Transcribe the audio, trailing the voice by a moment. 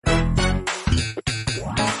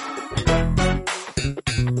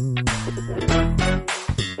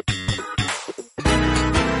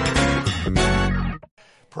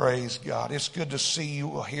Praise God. It's good to see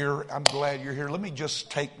you here. I'm glad you're here. Let me just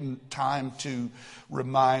take time to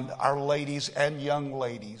remind our ladies and young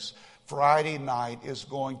ladies, Friday night is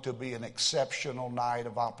going to be an exceptional night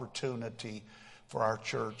of opportunity for our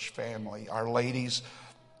church family. Our ladies,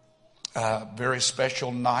 very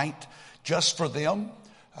special night just for them.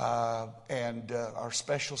 And our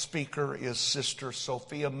special speaker is Sister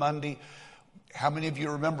Sophia Mundy. How many of you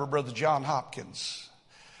remember Brother John Hopkins?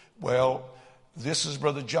 Well, this is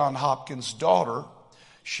Brother John Hopkins' daughter.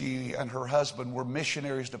 She and her husband were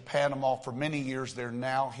missionaries to Panama for many years. They're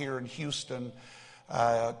now here in Houston,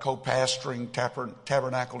 co-pastoring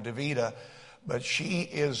Tabernacle de Vida. But she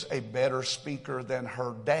is a better speaker than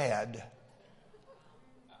her dad.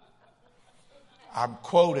 I'm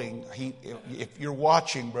quoting, if you're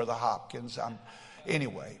watching, Brother Hopkins,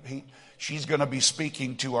 she's going to be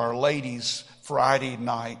speaking to our ladies Friday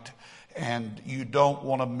night. And you don't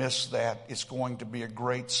want to miss that. It's going to be a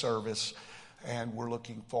great service. And we're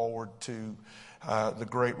looking forward to the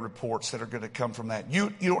great reports that are going to come from that.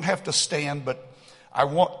 You don't have to stand, but I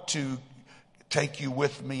want to take you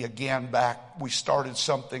with me again back. We started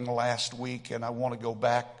something last week, and I want to go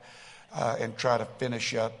back and try to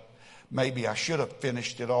finish up. Maybe I should have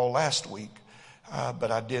finished it all last week,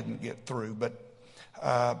 but I didn't get through.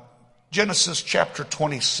 But Genesis chapter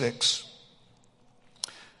 26.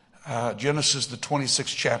 Genesis, the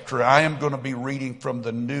 26th chapter. I am going to be reading from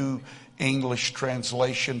the New English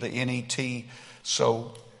Translation, the NET.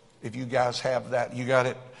 So if you guys have that, you got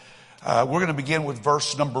it. We're going to begin with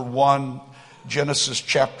verse number 1, Genesis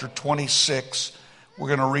chapter 26.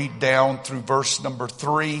 We're going to read down through verse number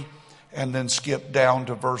 3 and then skip down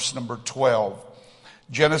to verse number 12.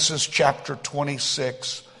 Genesis chapter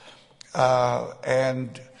 26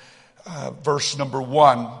 and verse number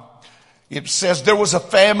 1. It says, there was a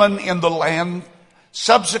famine in the land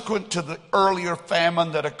subsequent to the earlier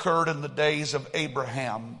famine that occurred in the days of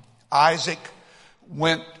Abraham. Isaac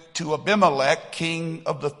went to Abimelech, king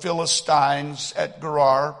of the Philistines, at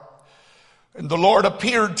Gerar. And the Lord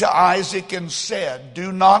appeared to Isaac and said,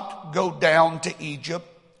 do not go down to Egypt.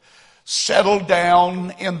 Settle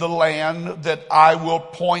down in the land that I will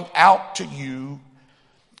point out to you.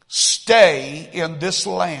 Stay in this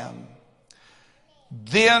land.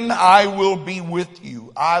 Then I will be with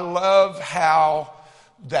you. I love how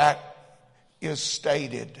that is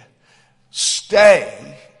stated.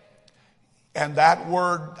 Stay. And that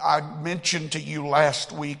word I mentioned to you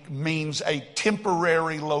last week means a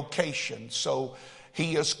temporary location. So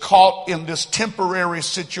he is caught in this temporary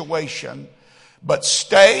situation. But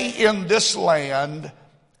stay in this land.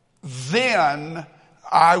 Then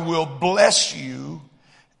I will bless you.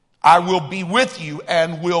 I will be with you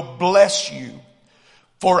and will bless you.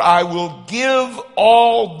 For I will give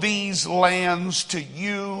all these lands to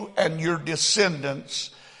you and your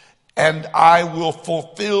descendants, and I will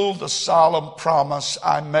fulfill the solemn promise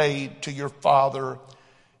I made to your father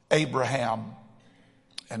Abraham.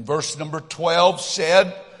 And verse number 12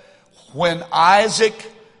 said, when Isaac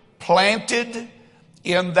planted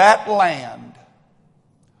in that land,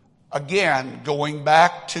 again, going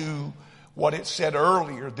back to what it said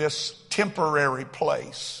earlier, this temporary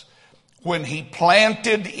place. When he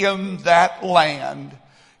planted in that land,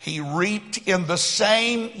 he reaped in the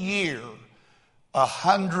same year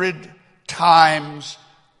 100 times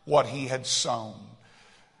what he had sown.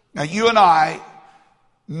 Now you and I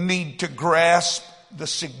need to grasp the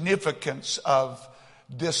significance of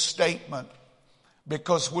this statement,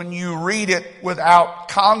 because when you read it without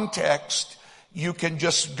context, you can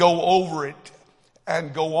just go over it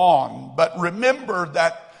and go on. But remember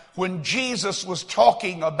that when Jesus was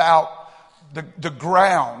talking about the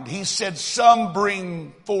ground, he said some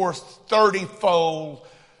bring forth 30-fold,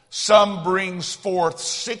 some brings forth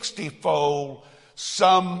 60-fold,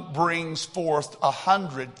 some brings forth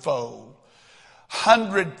 100-fold.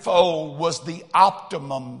 100-fold was the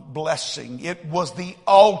optimum blessing. It was the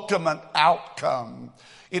ultimate outcome.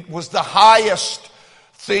 It was the highest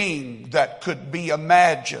thing that could be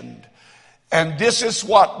imagined. And this is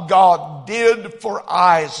what God did for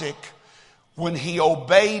Isaac when he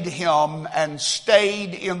obeyed him and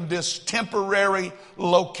stayed in this temporary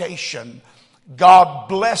location. God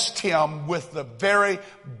blessed him with the very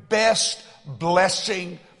best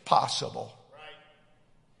blessing possible.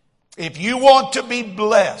 If you want to be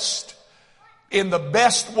blessed in the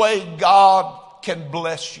best way God can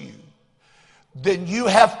bless you, then you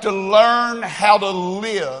have to learn how to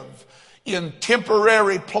live in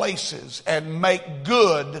temporary places and make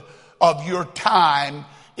good of your time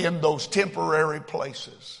in those temporary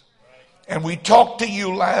places. And we talked to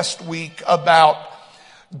you last week about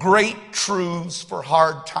great truths for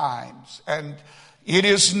hard times. And It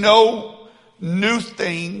is no new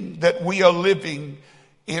thing that we are living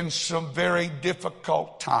in some very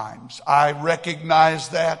difficult times. I recognize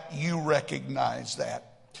that. You recognize that.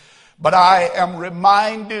 But I am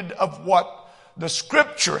reminded of what the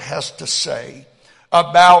Scripture has to say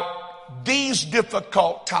about these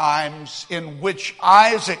difficult times in which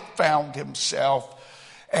Isaac found himself,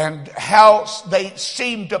 and how they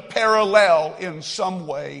seem to parallel in some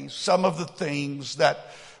way some of the things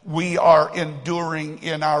that we are enduring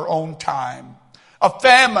in our own time. A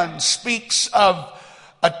famine speaks of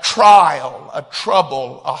a trial, a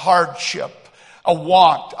trouble, a hardship, a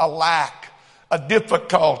want, a lack, a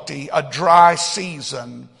difficulty, a dry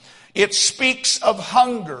season. It speaks of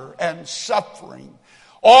hunger and suffering.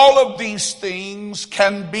 All of these things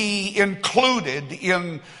can be included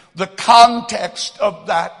in the context of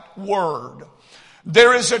that word.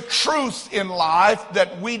 There is a truth in life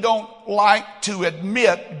that we don't like to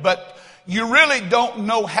admit, but you really don't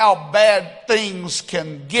know how bad things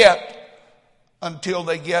can get until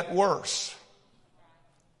they get worse.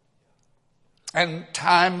 And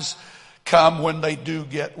times come when they do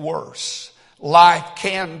get worse. Life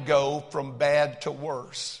can go from bad to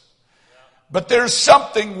worse. But there's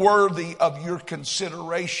something worthy of your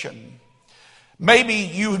consideration. Maybe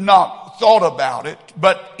you've not thought about it,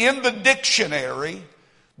 but in the dictionary,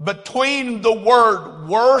 between the word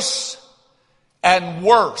worse and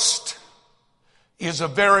worst is a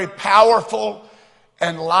very powerful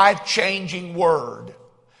and life-changing word,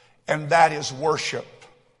 and that is worship.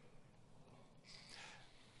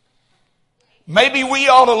 Maybe we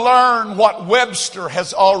ought to learn what Webster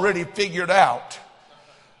has already figured out.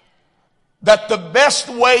 That the best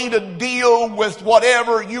way to deal with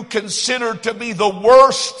whatever you consider to be the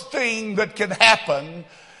worst thing that can happen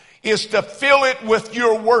is to fill it with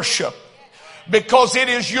your worship. Because it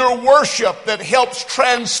is your worship that helps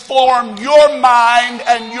transform your mind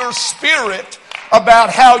and your spirit about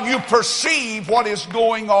how you perceive what is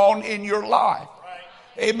going on in your life.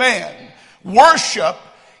 Amen. Worship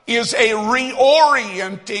is a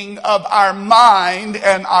reorienting of our mind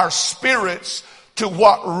and our spirits to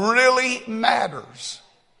what really matters.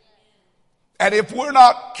 And if we're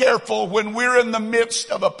not careful when we're in the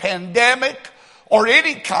midst of a pandemic or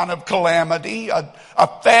any kind of calamity, a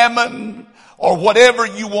famine or whatever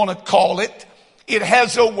you want to call it, it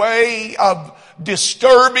has a way of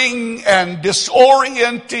disturbing and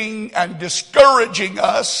disorienting and discouraging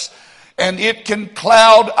us, and it can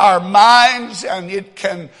cloud our minds, and it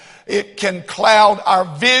can cloud our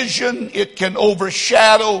vision, it can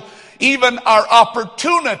overshadow. Even our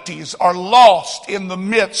opportunities are lost in the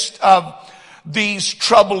midst of these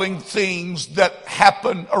troubling things that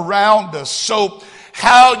happen around us. So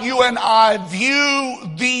how you and I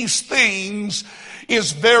view these things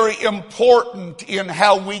is very important in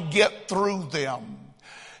how we get through them.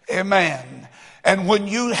 Amen. And when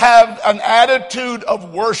you have an attitude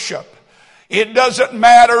of worship, it doesn't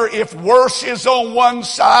matter if worse is on one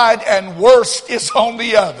side and worst is on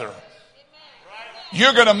the other.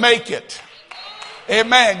 You're going to make it.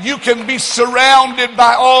 Amen. You can be surrounded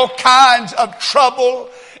by all kinds of trouble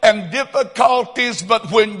and difficulties, but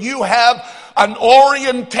when you have an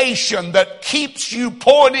orientation that keeps you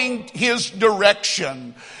pointing His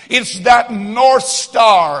direction, it's that North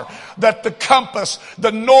Star, that the compass,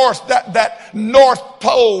 the north, that North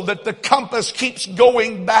Pole that the compass keeps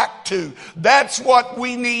going back to. That's what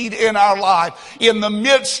we need in our life. In the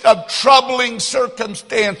midst of troubling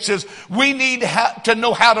circumstances, we need to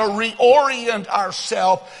know how to reorient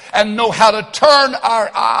ourselves and know how to turn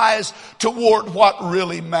our eyes toward what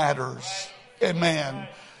really matters. Amen.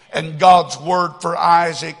 And God's word for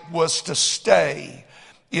Isaac was to stay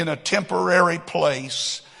in a temporary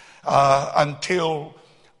place until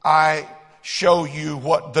I show you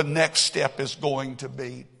what the next step is going to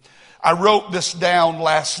be. I wrote this down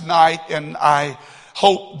last night, and I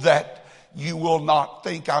hope that you will not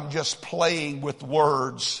think I'm just playing with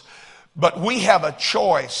words. But we have a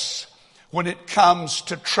choice when it comes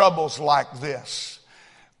to troubles like this.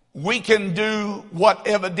 We can do what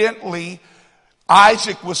evidently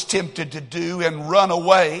Isaac was tempted to do and run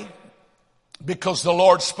away, because the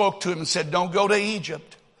Lord spoke to him and said, don't go to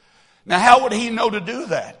Egypt. Now, how would he know to do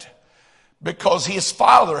that? Because his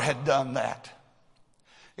father had done that.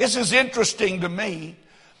 This is interesting to me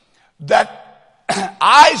that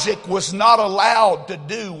Isaac was not allowed to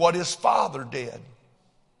do what his father did.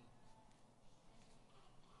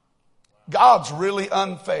 God's really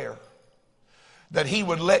unfair that He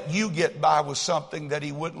would let you get by with something that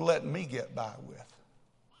He wouldn't let me get by with.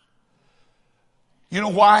 You know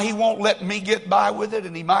why he won't let me get by with it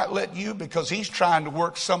and he might let you? Because he's trying to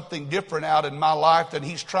work something different out in my life than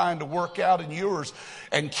he's trying to work out in yours.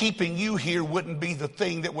 And keeping you here wouldn't be the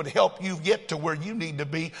thing that would help you get to where you need to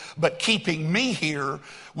be. But keeping me here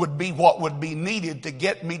would be what would be needed to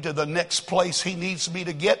get me to the next place he needs me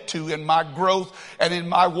to get to in my growth and in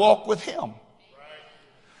my walk with him.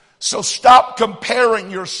 So stop comparing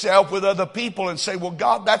yourself with other people and say, well,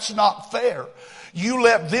 God, that's not fair. You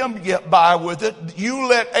let them get by with it. You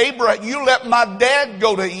let my dad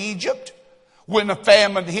go to Egypt when the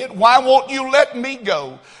famine hit. Why won't you let me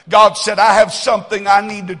go? God said, I have something I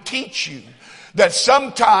need to teach you. That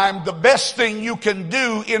sometimes the best thing you can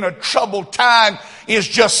do in a troubled time is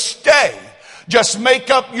just stay. Just make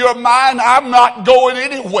up your mind, I'm not going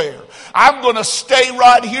anywhere. I'm going to stay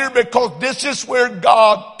right here because this is where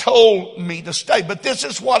God told me to stay. But this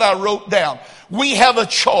is what I wrote down. We have a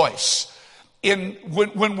choice.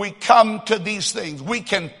 When we come to these things, we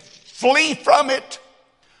can flee from it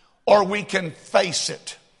or we can face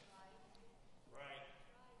it.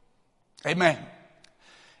 Amen.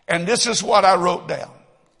 And this is what I wrote down.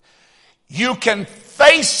 You can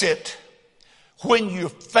face it when you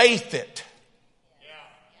faith it.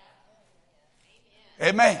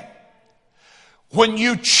 Amen. When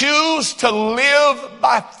you choose to live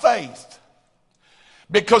by faith.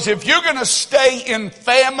 Because if you're going to stay in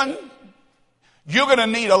famine, you're going to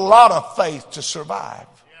need a lot of faith to survive.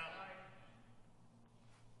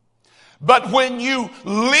 But when you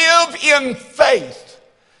live in faith,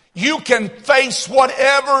 you can face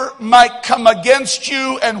whatever might come against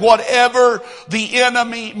you and whatever the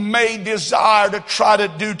enemy may desire to try to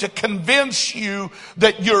do to convince you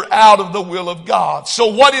that you're out of the will of God. So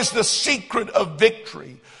what is the secret of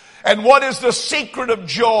victory? And what is the secret of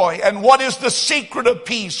joy? And what is the secret of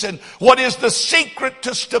peace? And what is the secret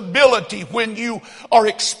to stability when you are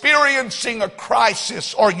experiencing a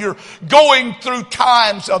crisis or you're going through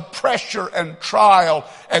times of pressure and trial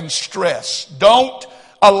and stress? Don't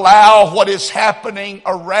allow what is happening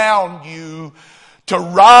around you to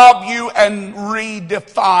rob you and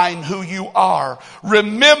redefine who you are.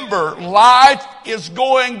 Remember, life is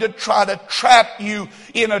going to try to trap you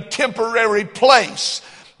in a temporary place.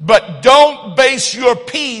 But don't base your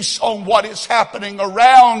peace on what is happening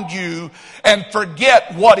around you and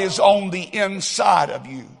forget what is on the inside of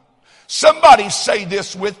you. Somebody say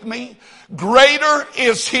this with me. Greater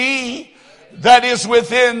is he that is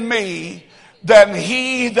within me than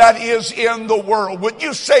he that is in the world. Would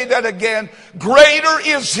you say that again? Greater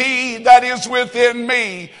is he that is within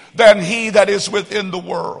me than he that is within the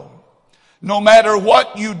world. No matter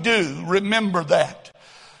what you do, remember that.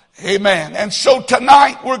 Amen. And so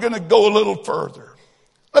tonight we're going to go a little further.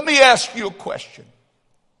 Let me ask you a question.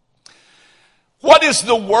 What is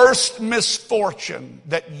the worst misfortune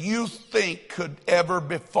that you think could ever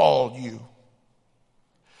befall you?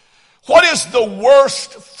 What is the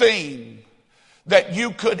worst thing that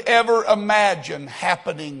you could ever imagine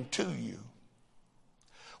happening to you?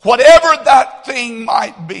 Whatever that thing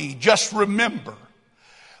might be, just remember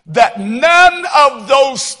that none of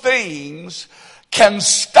those things can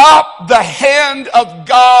stop the hand of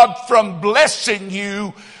God from blessing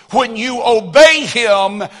you when you obey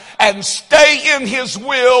him and stay in his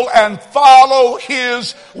will and follow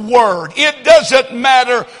his word. It doesn't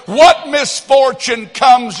matter what misfortune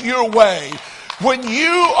comes your way. When you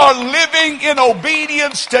are living in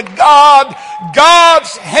obedience to God,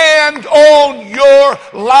 God's hand on your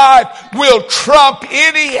life will trump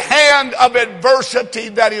any hand of adversity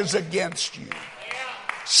that is against you.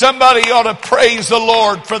 Somebody ought to praise the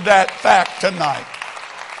Lord for that fact tonight.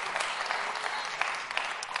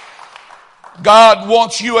 God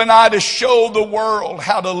wants you and I to show the world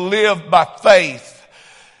how to live by faith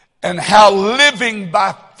and how living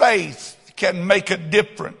by faith can make a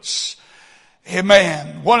difference.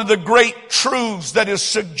 Amen. One of the great truths that is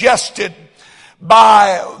suggested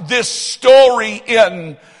by this story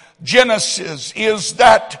in Genesis is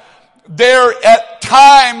that there at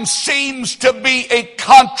times seems to be a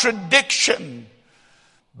contradiction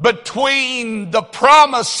between the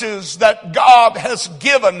promises that God has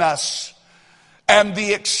given us and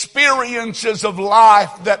the experiences of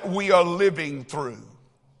life that we are living through.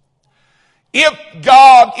 If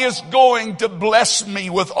God is going to bless me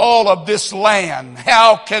with all of this land,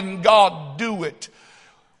 how can God do it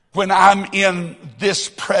when I'm in this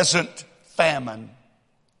present famine?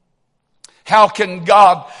 How can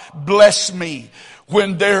God bless me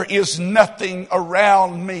when there is nothing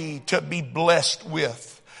around me to be blessed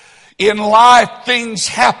with? In life, things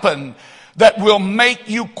happen that will make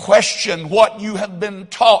you question what you have been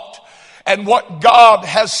taught and what God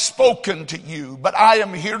has spoken to you. But I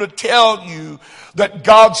am here to tell you that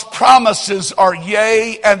God's promises are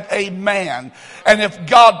yea and amen. And if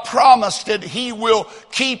God promised it, He will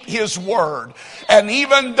keep His word. And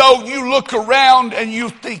even though you look around and you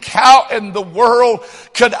think, how in the world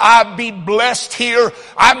could I be blessed here?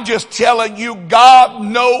 I'm just telling you, God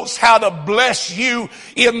knows how to bless you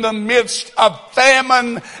in the midst of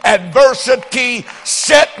famine, adversity,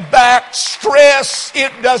 setback, stress.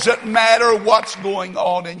 It doesn't matter what's going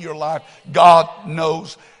on in your life. God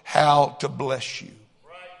knows how to bless you.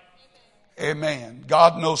 Amen.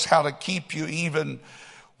 God knows how to keep you even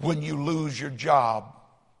when you lose your job.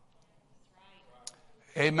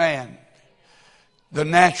 Amen. The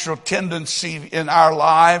natural tendency in our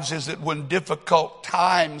lives is that when difficult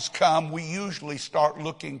times come, we usually start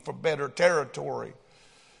looking for better territory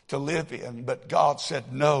to live in. But God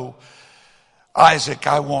said, no, Isaac,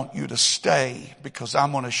 I want you to stay because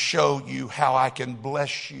I'm going to show you how I can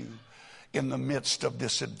bless you in the midst of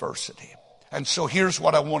this adversity. And so here's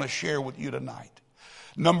what I want to share with you tonight.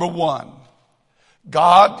 Number one,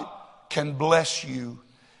 God can bless you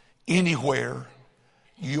anywhere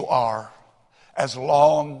you are as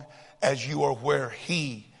long as you are where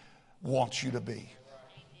He wants you to be.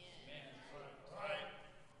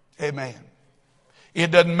 Amen.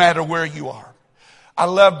 It doesn't matter where you are. I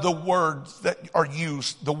love the words that are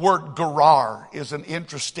used. The word gerar is an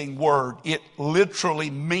interesting word. It literally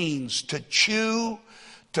means to chew,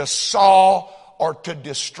 to saw, or to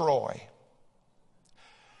destroy.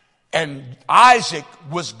 And Isaac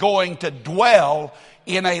was going to dwell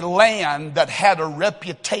in a land that had a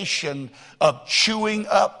reputation of chewing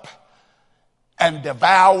up and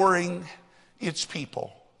devouring its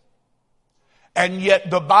people. And yet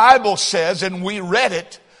the Bible says, and we read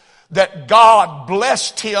it, that God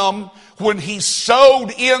blessed him when he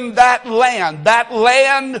sowed in that land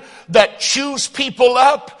that chews people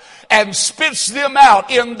up and spits them out,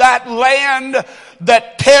 in that land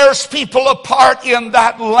that tears people apart, in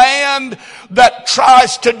that land that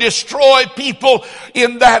tries to destroy people,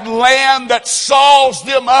 in that land that saws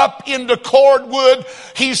them up into cordwood.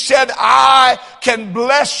 He said, I can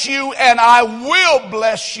bless you and I will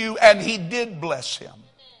bless you. And He did bless him.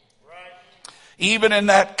 Even in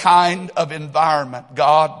that kind of environment,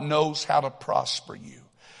 God knows how to prosper you.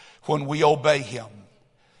 When we obey Him,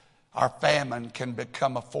 our famine can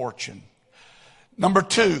become a fortune. Number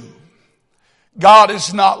two, God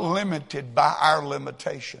is not limited by our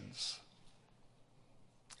limitations.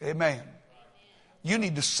 Amen. You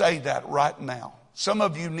need to say that right now. Some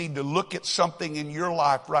of you need to look at something in your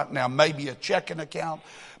life right now. Maybe a checking account,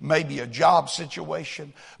 maybe a job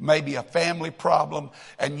situation, maybe a family problem.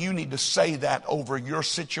 And you need to say that over your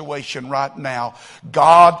situation right now.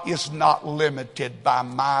 God is not limited by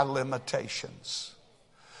my limitations.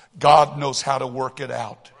 God knows how to work it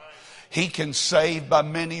out. He can save by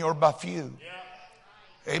many or by few.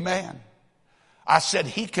 Amen. I said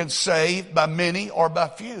He can save by many or by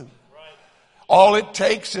few. All it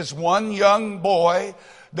takes is one young boy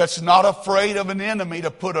that's not afraid of an enemy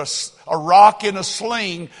to put a rock in a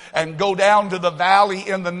sling and go down to the valley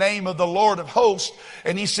in the name of the Lord of hosts.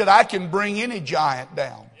 And he said, I can bring any giant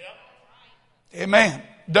down. Amen.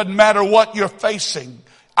 Doesn't matter what you're facing.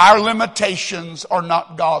 Our limitations are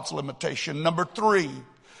not God's limitation. Number three,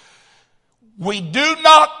 we do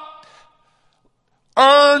not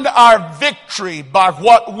earn our victory by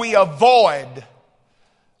what we avoid,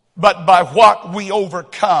 but by what we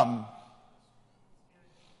overcome.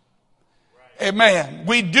 Amen.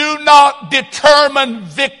 We do not determine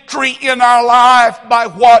victory in our life by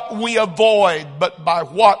what we avoid, but by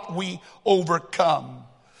what we overcome.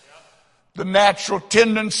 The natural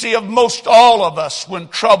tendency of most all of us when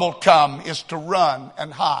trouble comes is to run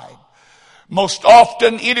and hide. Most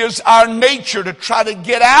often it is our nature to try to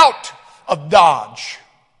get out of Dodge,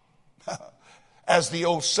 as the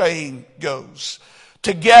old saying goes.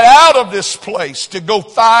 To get out of this place, to go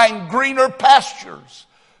find greener pastures.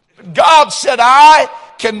 God said, I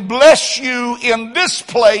can bless you in this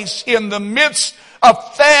place in the midst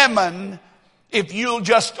of famine if you'll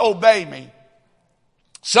just obey me.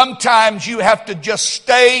 Sometimes you have to just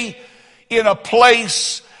stay in a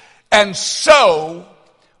place and sow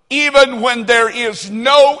even when there is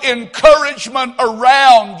no encouragement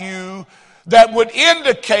around you that would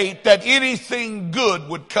indicate that anything good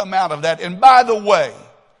would come out of that. And by the way,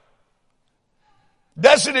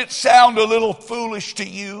 doesn't it sound a little foolish to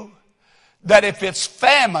you that if it's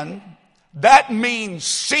famine, that means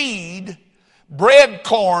seed, bread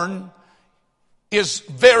corn, is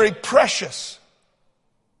very precious?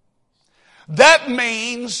 That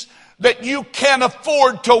means that you can't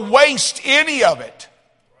afford to waste any of it.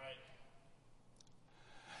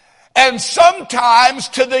 And sometimes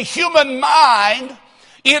to the human mind,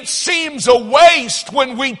 it seems a waste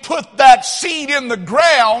when we put that seed in the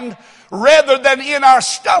ground rather than in our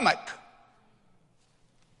stomach.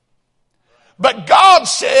 But God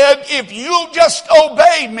said, if you'll just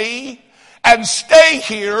obey me and stay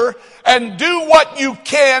here and do what you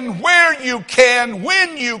can, where you can,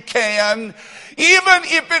 when you can, even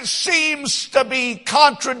if it seems to be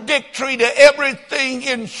contradictory to everything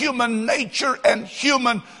in human nature and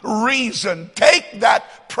human reason, take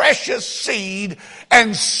that precious seed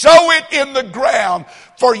and sow it in the ground,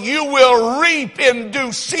 for you will reap in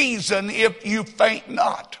due season if you faint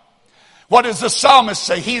not. What does the psalmist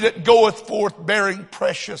say? He that goeth forth bearing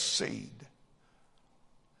precious seed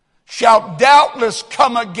shall doubtless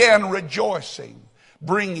come again rejoicing,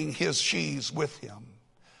 bringing his sheaves with him.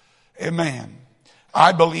 Amen.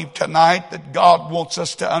 I believe tonight that God wants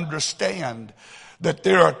us to understand that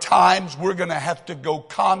there are times we're going to have to go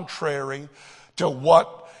contrary to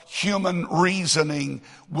what human reasoning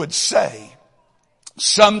would say.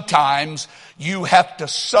 Sometimes you have to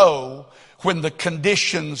sow when the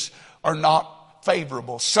conditions are not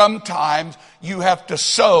favorable. Sometimes you have to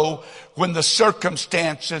sow when the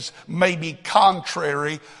circumstances may be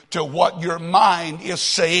contrary to what your mind is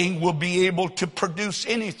saying will be able to produce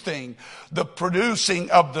anything. The producing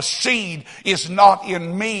of the seed is not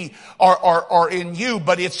in me or in you,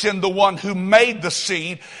 but it's in the one who made the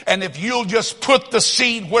seed. And if you'll just put the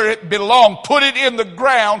seed where it belongs, put it in the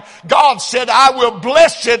ground, God said, I will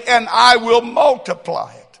bless it and I will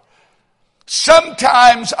multiply it.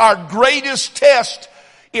 Sometimes our greatest test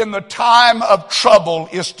in the time of trouble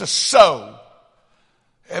is to sow.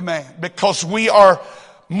 Amen. Because we are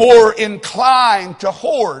more inclined to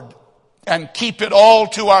hoard and keep it all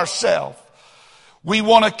to ourselves. We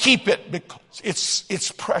want to keep it because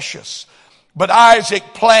it's precious. But Isaac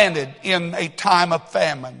planted in a time of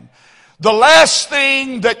famine. The last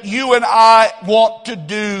thing that you and I want to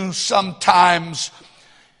do sometimes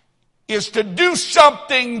is to do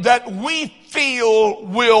something that we feel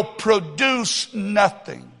will produce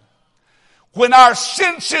nothing. When our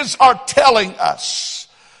senses are telling us,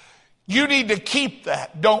 you need to keep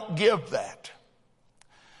that, don't give that.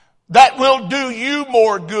 That will do you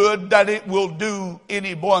more good than it will do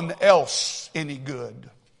anyone else any good.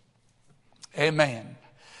 Amen.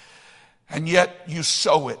 And yet you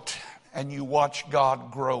sow it and you watch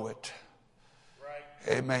God grow it.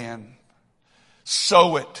 Right. Amen.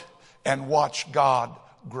 Sow it and watch God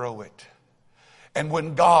grow it. And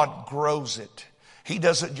when God grows it, He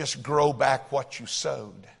doesn't just grow back what you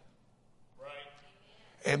sowed.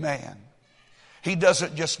 Right. Amen. He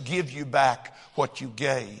doesn't just give you back what you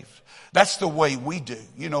gave. That's the way we do.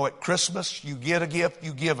 You know, at Christmas, you get a gift,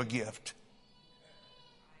 you give a gift.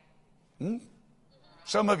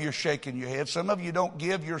 Some of you are shaking your head. Some of you don't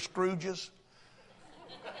give your Scrooges.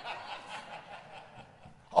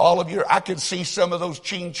 All of you, I can see some of those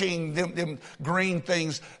ching-ching, them green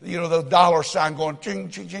things, you know, the dollar sign going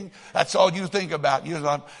ching-ching-ching. That's all you think about. You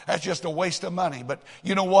know, that's just a waste of money. But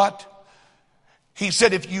you know what? He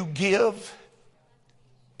said if you give,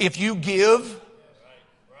 it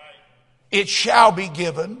shall be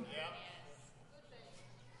given.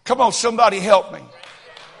 Come on, somebody help me.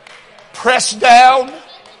 Pressed down,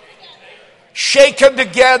 shaken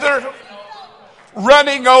together,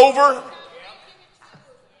 running over.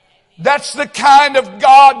 That's the kind of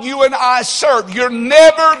God you and I serve. You're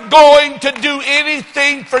never going to do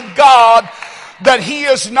anything for God that He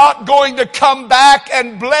is not going to come back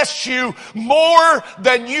and bless you more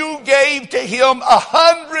than you gave to Him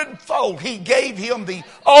 100-fold. He gave him the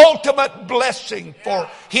ultimate blessing for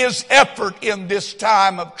his effort in this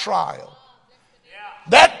time of trial.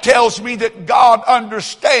 That tells me that God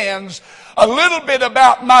understands a little bit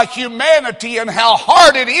about my humanity and how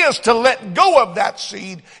hard it is to let go of that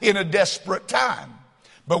seed in a desperate time.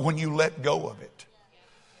 But when you let go of it,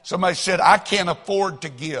 somebody said, I can't afford to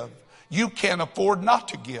give. You can't afford not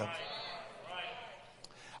to give.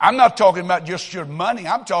 I'm not talking about just your money.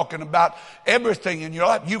 I'm talking about everything in your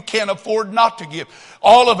life. You can't afford not to give.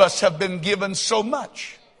 All of us have been given so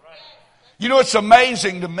much. You know, it's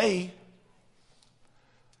amazing to me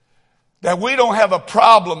that we don't have a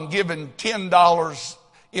problem giving $10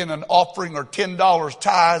 in an offering or $10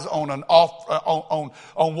 tithes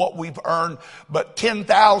on what we've earned, but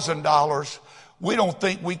 $10,000, we don't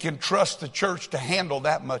think we can trust the church to handle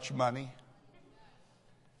that much money.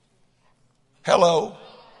 Hello.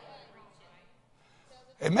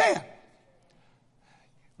 Amen.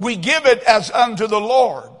 We give it as unto the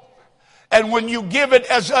Lord. And when you give it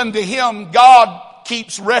as unto Him, God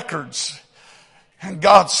keeps records. And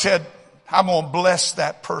God said, I'm going to bless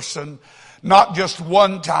that person Not just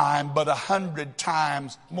one time, but 100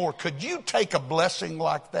 times more. Could you take a blessing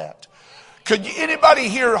like that? Could anybody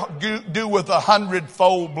here do with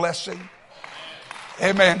 100-fold blessing?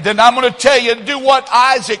 Amen. Then I'm going to tell you, do what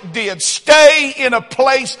Isaac did. Stay in a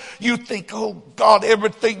place you think, oh God,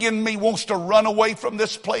 everything in me wants to run away from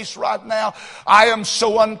this place right now. I am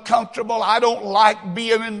so uncomfortable. I don't like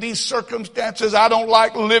being in these circumstances. I don't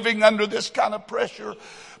like living under this kind of pressure.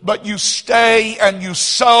 But you stay and you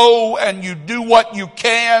sow and you do what you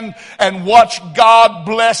can and watch God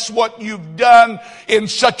bless what you've done in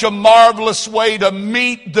such a marvelous way to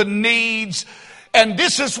meet the needs. And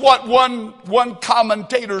this is what one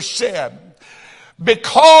commentator said.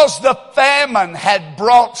 Because the famine had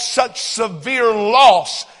brought such severe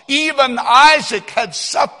loss, even Isaac had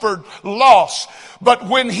suffered loss. But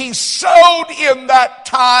when he sowed in that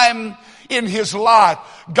time in his life,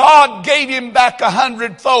 God gave him back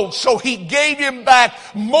 100-fold. So he gave him back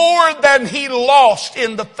more than he lost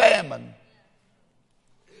in the famine.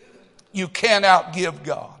 You can't outgive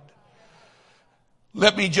God.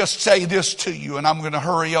 Let me just say this to you, and I'm going to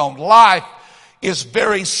hurry on. Life is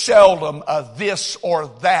very seldom a this or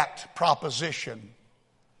that proposition.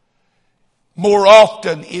 More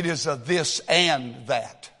often it is a this and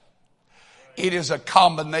that. It is a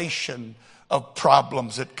combination of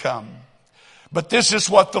problems that come. But this is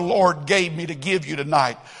what the Lord gave me to give you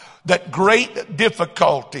tonight. That great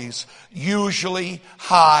difficulties usually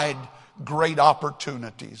hide great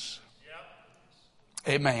opportunities.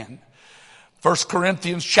 Amen. 1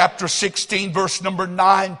 Corinthians chapter 16, verse number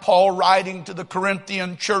 9, Paul writing to the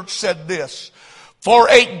Corinthian church said this, "For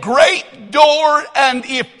a great door and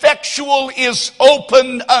effectual is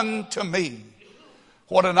opened unto me."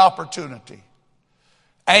 What an opportunity.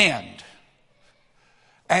 And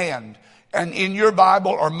in your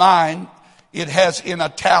Bible or mine, it has in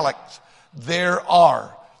italics, there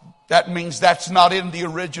are. That means that's not in the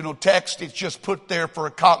original text. It's just put there for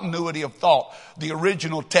a continuity of thought. The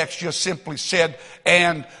original text just simply said,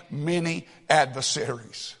 and many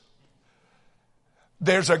adversaries.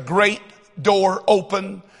 There's a great door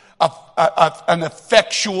open, an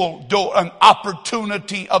effectual door, an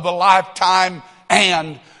opportunity of a lifetime,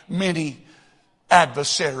 and many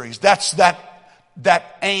adversaries. That's that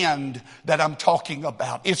and that I'm talking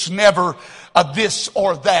about. It's never a this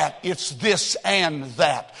or that. It's this and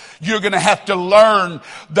that. You're going to have to learn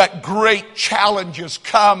that great challenges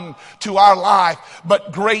come to our life,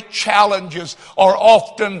 but great challenges are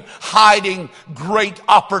often hiding great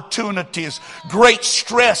opportunities. Great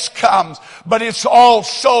stress comes, but it's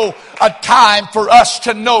also a time for us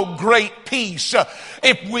to know great peace.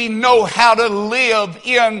 If we know how to live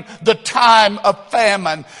in the time of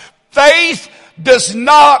famine. Faith does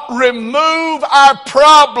not remove our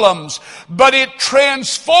problems, but it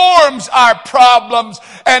transforms our problems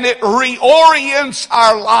and it reorients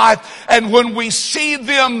our life. And when we see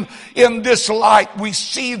them in this light, we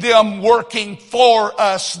see them working for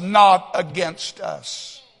us, not against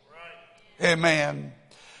us. Amen.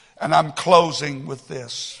 And I'm closing with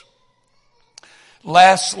this.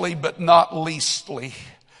 Lastly, but not leastly,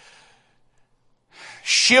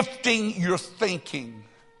 shifting your thinking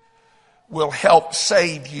will help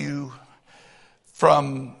save you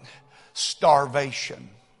from starvation.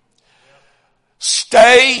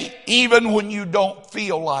 Stay even when you don't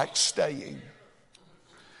feel like staying.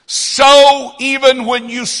 Sow even when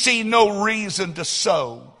you see no reason to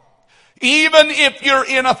sow. Even if you're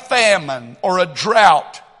in a famine or a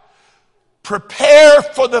drought, prepare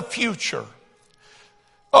for the future.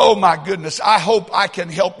 Oh my goodness, I hope I can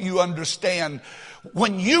help you understand.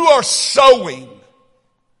 When you are sowing,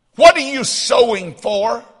 what are you sowing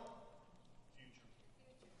for?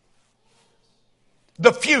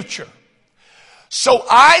 The future. So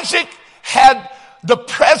Isaac had the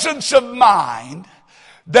presence of mind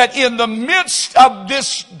that in the midst of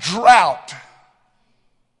this drought,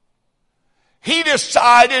 he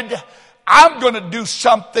decided, I'm going to do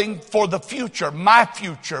something for the future, my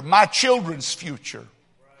children's future,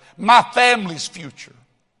 my family's future.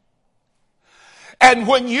 And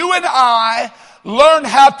when you and I learn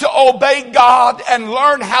how to obey God and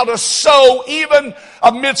learn how to sow even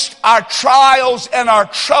amidst our trials and our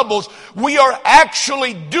troubles, we are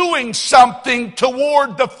actually doing something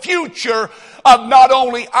toward the future of not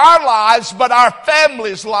only our lives, but our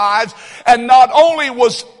family's lives. And not only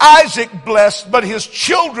was Isaac blessed, but his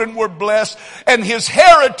children were blessed and his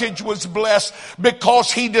heritage was blessed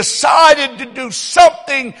because he decided to do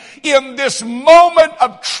something in this moment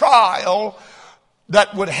of trial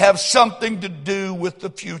that would have something to do with the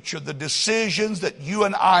future. The decisions that you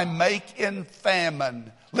and I make in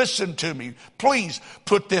famine Listen to me. Please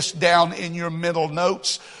put this down in your mental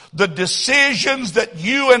notes. The decisions that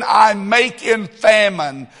you and I make in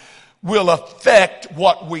famine will affect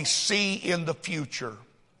what we see in the future.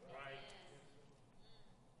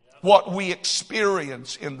 What we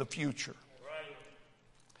experience in the future.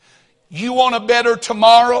 You want a better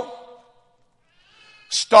tomorrow?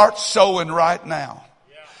 Start sowing right now.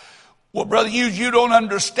 Well, brother, you don't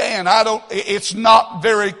understand. It's not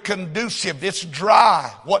very conducive. It's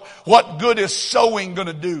dry. What good is sowing going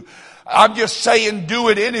to do? I'm just saying do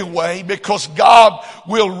it anyway, because God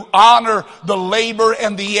will honor the labor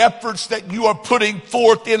and the efforts that you are putting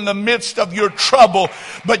forth in the midst of your trouble.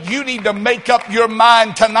 But you need to make up your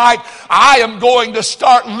mind tonight. I am going to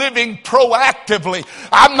start living proactively.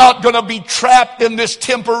 I'm not going to be trapped in this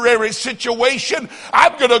temporary situation.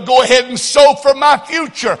 I'm going to go ahead and sow for my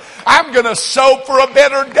future. I'm going to sow for a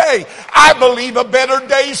better day. I believe a better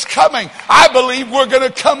day's coming. I believe we're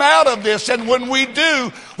going to come out of this. And when we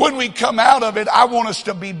do, when we come out of it, I want us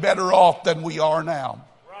to be better off than we are now.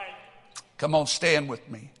 Right. Come on, stand with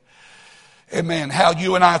me. Amen. How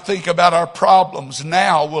you and I think about our problems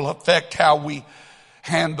now will affect how we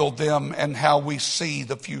handle them and how we see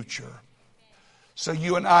the future. So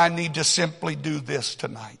you and I need to simply do this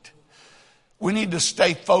tonight. We need to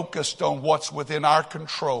stay focused on what's within our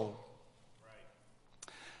control.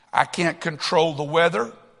 I can't control the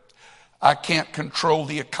weather. I can't control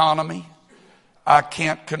the economy. I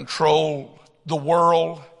can't control the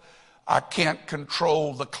world. I can't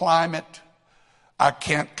control the climate. I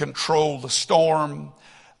can't control the storm.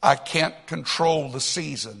 I can't control the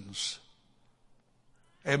seasons.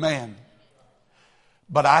 Amen.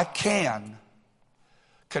 But I can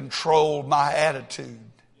control my attitude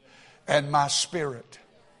and my spirit.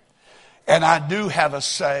 And I do have a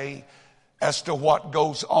say as to what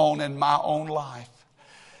goes on in my own life.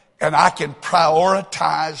 And I can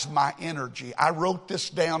prioritize my energy. I wrote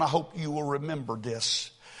this down. I hope you will remember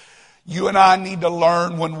this. You and I need to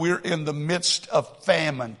learn when we're in the midst of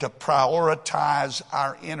famine to prioritize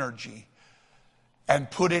our energy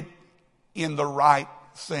and put it in the right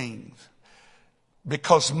things.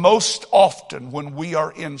 Because most often when we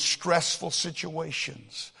are in stressful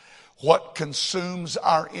situations, what consumes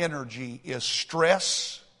our energy is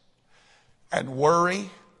stress and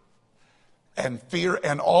worry and fear,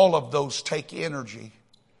 and all of those take energy.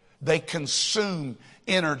 They consume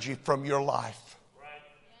energy from your life.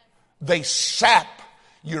 They sap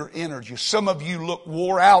your energy. Some of you look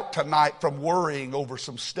wore out tonight from worrying over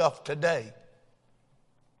some stuff today.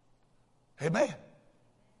 Amen.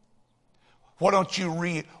 Why don't you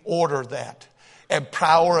reorder that and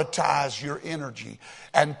prioritize your energy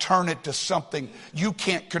and turn it to something? You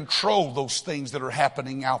can't control those things that are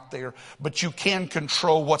happening out there, but you can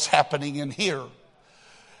control what's happening in here.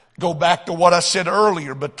 Go back to what I said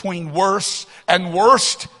earlier, between worse and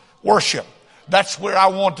worst, worship. That's where I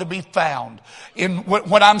want to be found.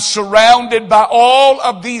 When I'm surrounded by all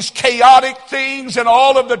of these chaotic things and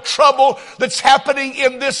all of the trouble that's happening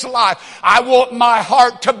in this life, I want my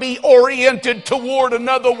heart to be oriented toward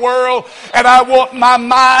another world, and I want my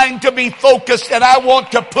mind to be focused, and I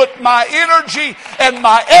want to put my energy and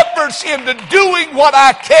my efforts into doing what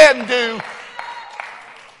I can do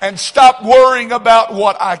and stop worrying about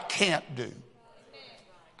what I can't do.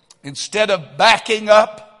 Instead of backing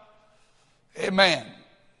up, amen.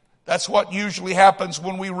 That's what usually happens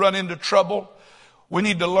when we run into trouble. We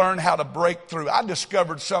need to learn how to break through. I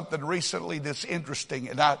discovered something recently that's interesting,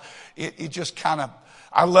 and I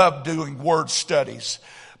love doing word studies.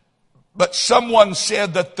 But someone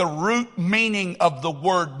said that the root meaning of the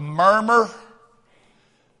word murmur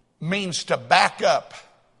means to back up.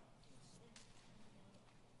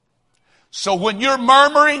 So when you're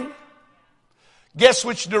murmuring, guess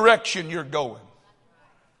which direction you're going?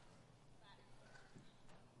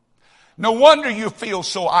 No wonder you feel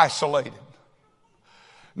so isolated.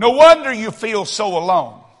 No wonder you feel so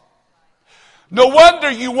alone. No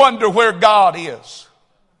wonder you wonder where God is.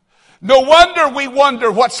 No wonder we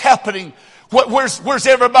wonder what's happening. Where's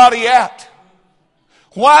everybody at?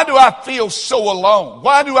 Why do I feel so alone?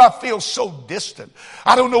 Why do I feel so distant?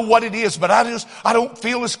 I don't know what it is, but I don't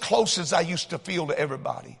feel as close as I used to feel to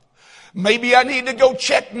everybody. Maybe I need to go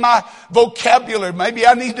check my vocabulary. Maybe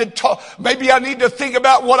I need to talk. Maybe I need to think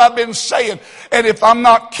about what I've been saying. And if I'm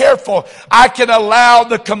not careful, I can allow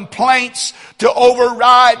the complaints to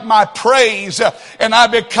override my praise, and I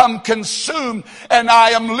become consumed, and I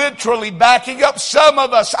am literally backing up. Some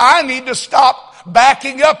of us, I need to stop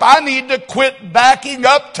backing up. I need to quit backing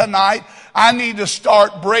up tonight. I need to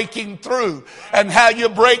start breaking through. And how you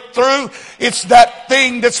break through? It's that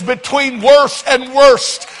thing that's between worse and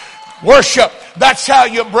worst. Worship. That's how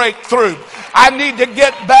you break through. I need to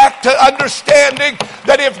get back to understanding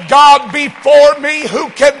that if God be for me, who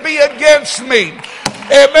can be against me?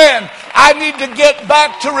 Amen. I need to get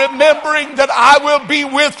back to remembering that I will be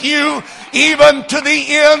with you even to the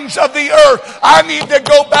ends of the earth. I need to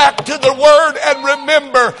go back to the Word and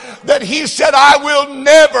remember that He said, I will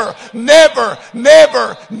never, never,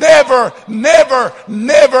 never, never, never,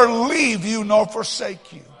 never leave you nor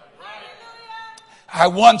forsake you. I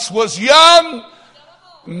once was young,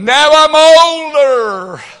 now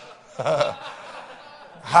I'm older.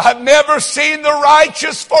 I've never seen the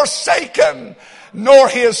righteous forsaken, nor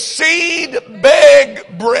his seed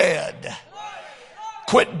beg bread.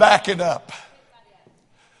 Quit backing up.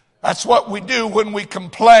 That's what we do when we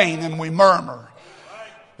complain and we murmur.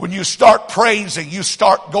 When you start praising, you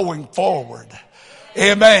start going forward.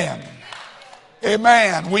 Amen.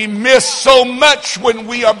 Amen. We miss so much when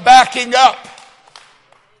we are backing up.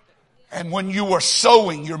 And when you are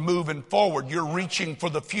sowing, you're moving forward. You're reaching for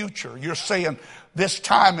the future. You're saying, this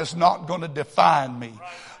time is not going to define me.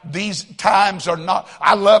 These times are not.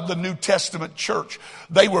 I love the New Testament church.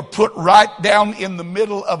 They were put right down in the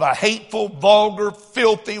middle of a hateful, vulgar,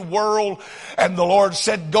 filthy world. And the Lord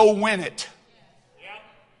said, go win it.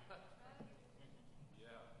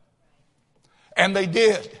 And they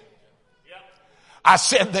did. I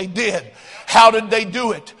said they did. How did they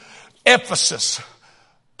do it? Ephesus,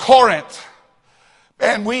 Corinth,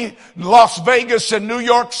 and Las Vegas and New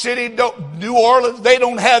York City, New Orleans, they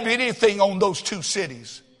don't have anything on those two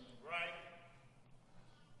cities.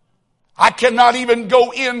 I cannot even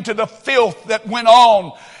go into the filth that went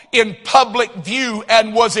on in public view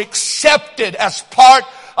and was accepted as part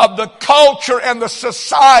of the culture and the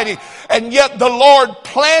society. And yet the Lord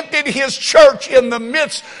planted His church in the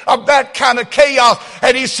midst of that kind of chaos.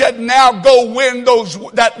 And He said, now go win those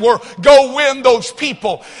go win those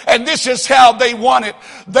people. And this is how they won it.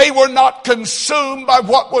 They were not consumed by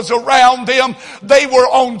what was around them. They were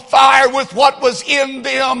on fire with what was in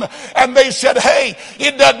them. And they said, hey,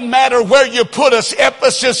 it doesn't matter where you put us,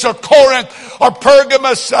 Ephesus or Corinth or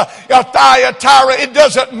Pergamos, Thyatira. It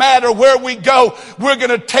doesn't matter where we go. We're going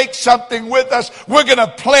to take something with us. We're going to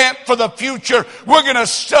plant for the future. We're going to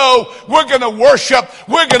sow. We're going to worship.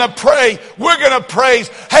 We're going to pray. We're going to praise.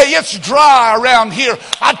 Hey, it's dry around here.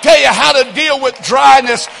 I tell you how to deal with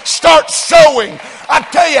dryness. Start sowing. I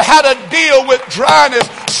tell you how to deal with dryness.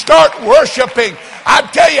 Start worshiping. I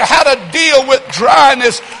tell you how to deal with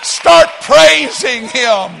dryness. Start praising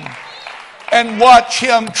Him. And watch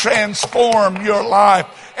Him transform your life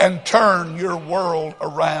and turn your world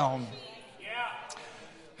around.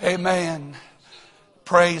 Amen.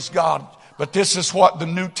 Praise God. But this is what the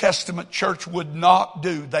New Testament church would not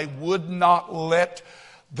do. They would not let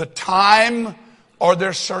the time or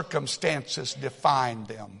their circumstances define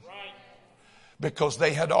them. Because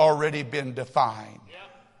they had already been defined.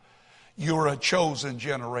 You're a chosen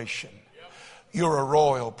generation. You're a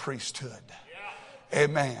royal priesthood.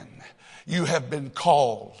 Amen. You have been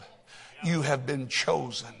called. You have been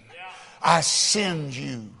chosen. I send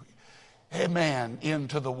you, amen,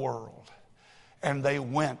 into the world. And they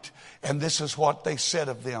went, and this is what they said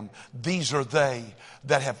of them. These are they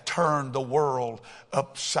that have turned the world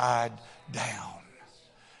upside down.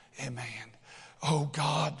 Amen. Oh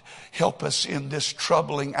God, help us in this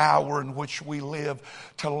troubling hour in which we live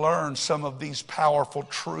to learn some of these powerful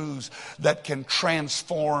truths that can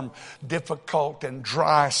transform difficult and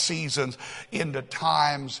dry seasons into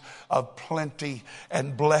times of plenty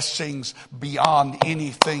and blessings beyond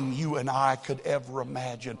anything you and I could ever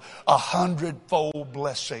imagine. 100-fold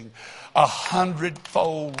blessing.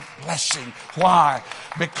 100-fold blessing. Why?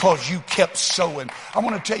 Because you kept sowing. I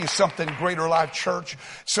want to tell you something, Greater Life Church.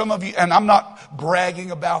 Some of you, and I'm not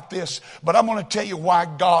bragging about this, but I'm going to tell you why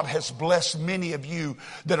God has blessed many of you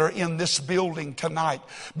that are in this building tonight.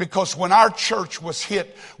 Because when our church was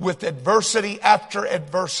hit with adversity after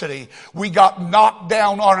adversity, we got knocked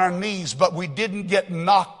down on our knees, but we didn't get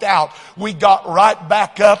knocked out. We got right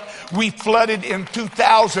back up. We flooded in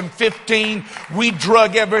 2015. We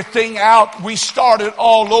drug everything out. We started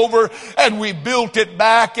all over and we built it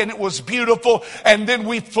back, and it was beautiful. And then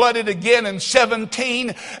we flooded again in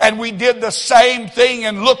 17, and we did the same thing,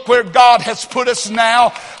 and look where God has put us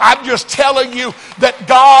now. I'm just telling you that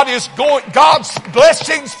God's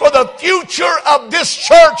blessings for the future of this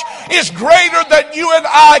church is greater than you and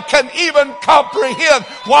I can even comprehend.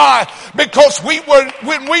 Why? Because when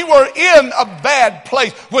we were in a bad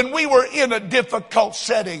place, when we were in a difficult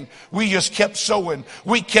setting, we just kept sowing.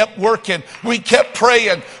 We kept working. We kept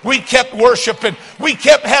praying. We kept worshiping. We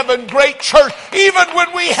kept having great church, even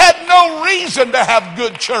when we had no reason to have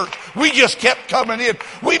good church. We just kept coming in.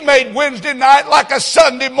 We made Wednesday night like a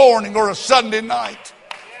Sunday morning or a Sunday night.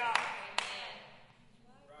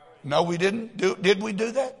 No, we didn't. Did we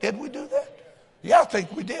do that? Did we do that? Yeah, I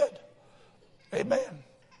think we did. Amen.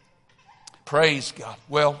 Praise God.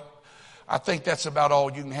 Well, I think that's about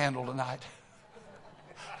all you can handle tonight.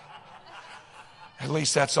 At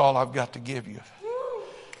least that's all I've got to give you.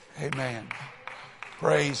 Amen.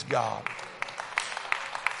 Praise God.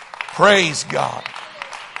 Praise God.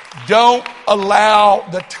 Don't allow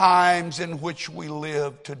the times in which we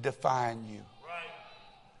live to define you.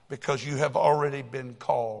 Because you have already been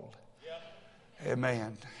called.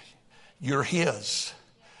 Amen. You're His.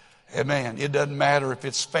 Amen. It doesn't matter if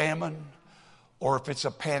it's famine or if it's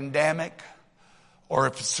a pandemic or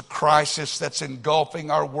if it's a crisis that's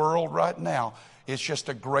engulfing our world right now. It's just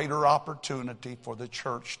a greater opportunity for the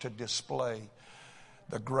church to display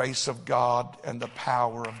the grace of God and the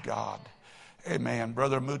power of God. Amen.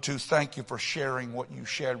 Brother Mutu, thank you for sharing what you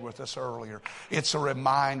shared with us earlier. It's a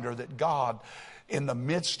reminder that God, in the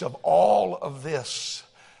midst of all of this,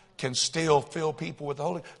 can still fill people with the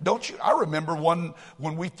Holy. Don't you? I remember when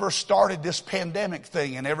we first started this pandemic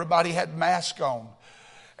thing and everybody had masks on.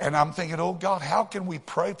 And I'm thinking, oh God, how can we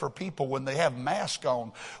pray for people when they have masks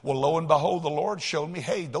on? Well, lo and behold, the Lord showed me,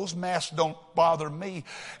 hey, those masks don't bother me.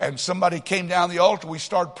 And somebody came down the altar, we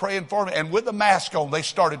started praying for them, and with the mask on, they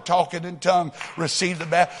started talking in tongues, received the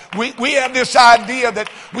mask. We have this idea that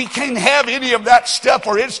we can't have any of that stuff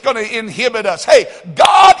or it's going to inhibit us. Hey,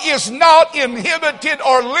 God is not inhibited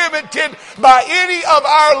or limited by any of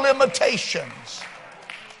our limitations.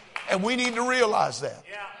 And we need to realize that.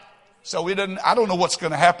 So I don't know what's going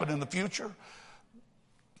to happen in the future.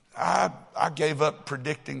 I gave up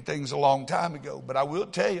predicting things a long time ago, but I will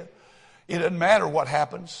tell you, it doesn't matter what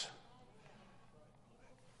happens.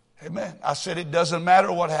 Amen. I said it doesn't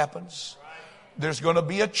matter what happens. There's going to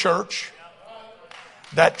be a church.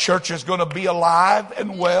 That church is going to be alive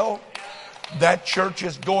and well. That church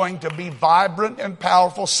is going to be vibrant and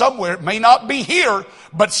powerful somewhere. It may not be here,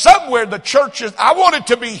 but somewhere the church is. I want it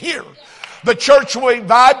to be here. The church will be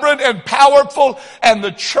vibrant and powerful, and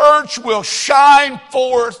the church will shine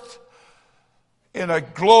forth in a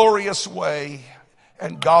glorious way,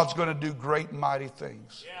 and God's going to do great and mighty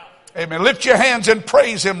things. Amen. Lift your hands and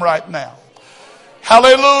praise Him right now.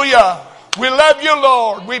 Hallelujah. We love you,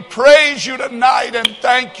 Lord. We praise you tonight and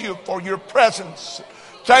thank you for your presence.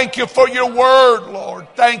 Thank you for your word, Lord.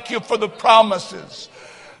 Thank you for the promises.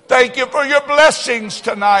 Thank you for your blessings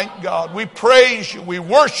tonight, God. We praise you. We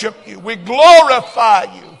worship you. We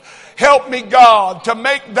glorify you. Help me, God, to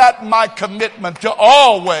make that my commitment to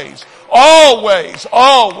always, always,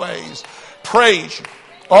 always praise you.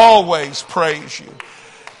 Always praise you.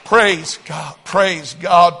 Praise God. Praise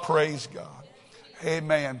God. Praise God.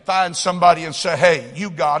 Amen. Find somebody and say, hey, you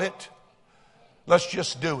got it. Let's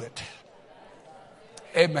just do it.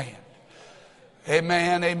 Amen.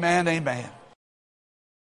 Amen. Amen. Amen.